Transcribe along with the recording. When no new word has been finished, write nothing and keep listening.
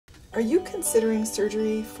Are you considering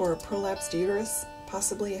surgery for a prolapsed uterus,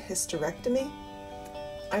 possibly a hysterectomy?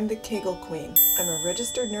 I'm the Kegel Queen. I'm a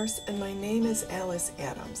registered nurse and my name is Alice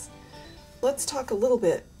Adams. Let's talk a little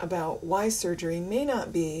bit about why surgery may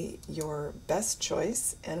not be your best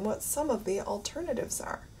choice and what some of the alternatives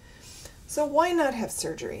are. So why not have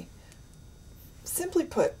surgery? Simply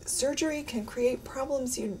put, surgery can create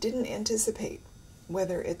problems you didn't anticipate,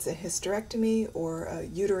 whether it's a hysterectomy or a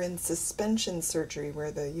uterine suspension surgery where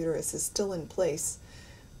the uterus is still in place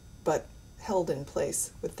but held in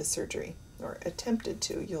place with the surgery, or attempted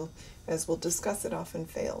to. As we'll discuss, it often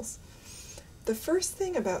fails. The first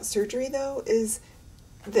thing about surgery, though, is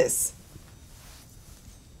this.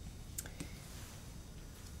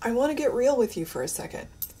 I want to get real with you for a second.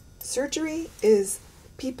 Surgery is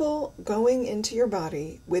people going into your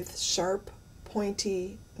body with sharp,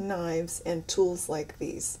 pointy knives and tools like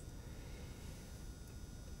these.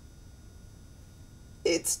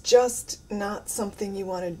 It's just not something you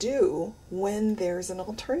want to do when there's an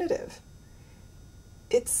alternative.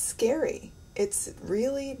 It's scary. It's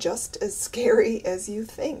really just as scary as you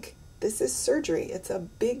think. This is surgery. It's a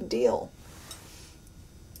big deal.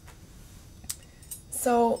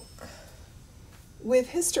 So, with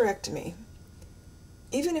hysterectomy,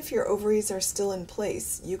 even if your ovaries are still in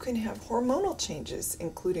place, you can have hormonal changes,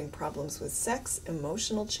 including problems with sex,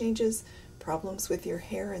 emotional changes, problems with your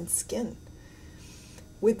hair and skin.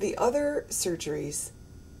 With the other surgeries,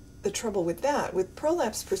 the trouble with that, with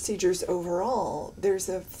prolapse procedures overall, there's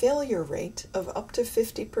a failure rate of up to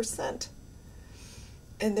 50%.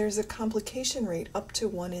 And there's a complication rate up to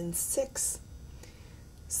 1 in 6.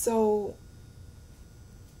 So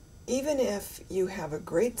even if you have a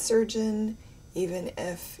great surgeon, even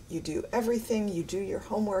if you do everything, you do your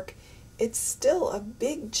homework, it's still a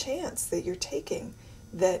big chance that you're taking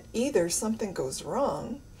that either something goes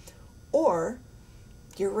wrong or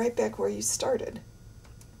you're right back where you started.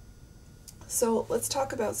 So let's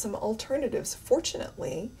talk about some alternatives.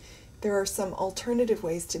 Fortunately, there are some alternative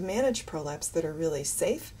ways to manage prolapse that are really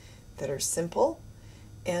safe, that are simple,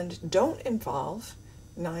 and don't involve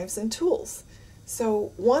knives and tools.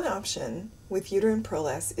 So one option with uterine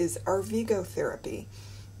prolapse is our Vigo Therapy.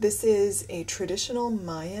 This is a traditional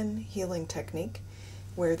Mayan healing technique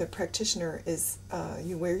where the practitioner is,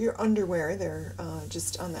 you wear your underwear, they're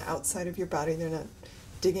just on the outside of your body, they're not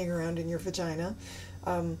digging around in your vagina.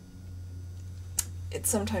 It's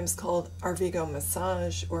sometimes called our Vigo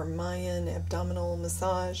massage or Mayan abdominal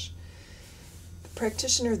massage.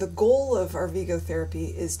 Practitioner, the goal of our Vigo therapy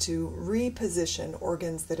is to reposition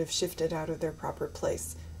organs that have shifted out of their proper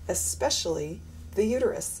place, especially the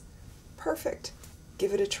uterus. Perfect.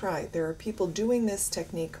 Give it a try. There are people doing this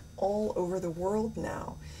technique all over the world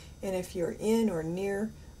now. And if you're in or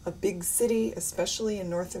near a big city, especially in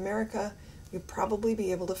North America, you'll probably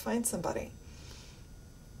be able to find somebody.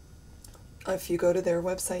 If you go to their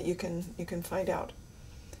website, you can find out.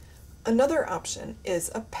 Another option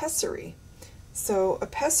is a Pessary. So a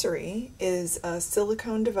Pessary is a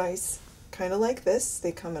silicone device, kind of like this.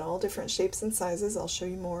 They come in all different shapes and sizes. I'll show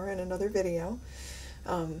you more in another video.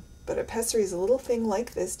 But a Pessary is a little thing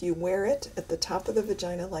like this. You wear it at the top of the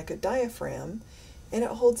vagina like a diaphragm, and it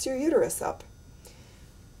holds your uterus up.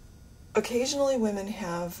 Occasionally women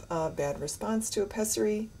have a bad response to a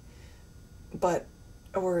Pessary,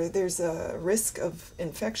 or there's a risk of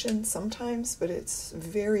infection sometimes, but it's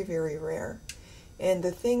very, very rare. And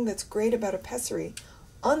the thing that's great about a Pessary,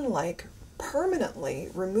 unlike permanently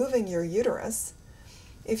removing your uterus,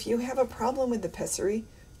 if you have a problem with the Pessary,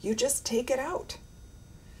 you just take it out.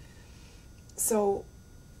 So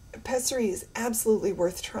Pessary is absolutely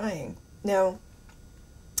worth trying. Now,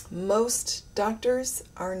 most doctors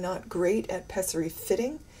are not great at Pessary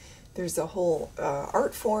fitting. There's a whole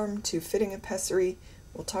art form to fitting a Pessary.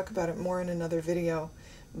 We'll talk about it more in another video,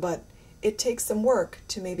 but it takes some work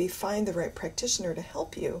to maybe find the right practitioner to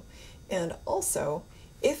help you. And also,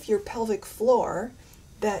 if your pelvic floor,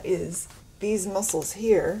 that is these muscles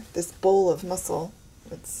here, this bowl of muscle,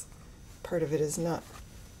 part of it is not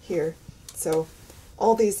here. So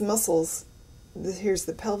all these muscles, here's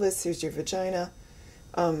the pelvis, here's your vagina,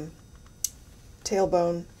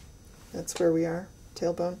 tailbone, that's where we are,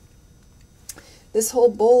 tailbone. This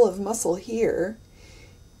whole bowl of muscle here,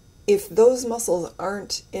 if those muscles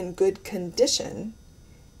aren't in good condition,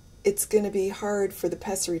 it's going to be hard for the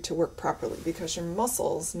Pessary to work properly because your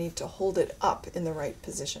muscles need to hold it up in the right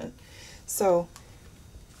position. So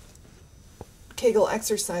Kegel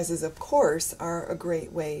exercises, of course, are a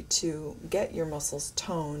great way to get your muscles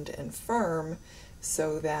toned and firm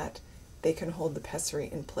so that they can hold the pessary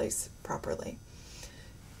in place properly.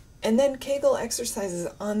 And then Kegel exercises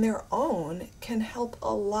on their own can help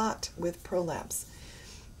a lot with prolapse.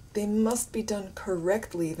 They must be done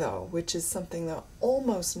correctly, though, which is something that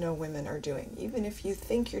almost no women are doing. Even if you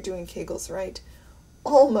think you're doing Kegels right,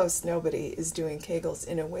 almost nobody is doing Kegels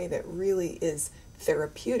in a way that really is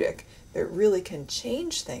therapeutic, that really can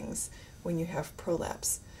change things when you have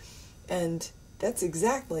prolapse. And that's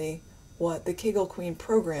exactly what the Kegel Queen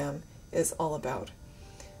program is all about.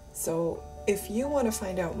 So if you want to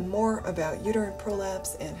find out more about uterine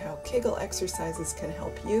prolapse and how Kegel exercises can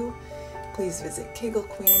help you, please visit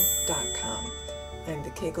kegelqueen.com. I'm the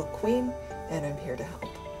Kegel Queen, and I'm here to help.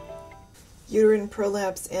 Uterine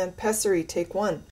prolapse and pessary, take 1.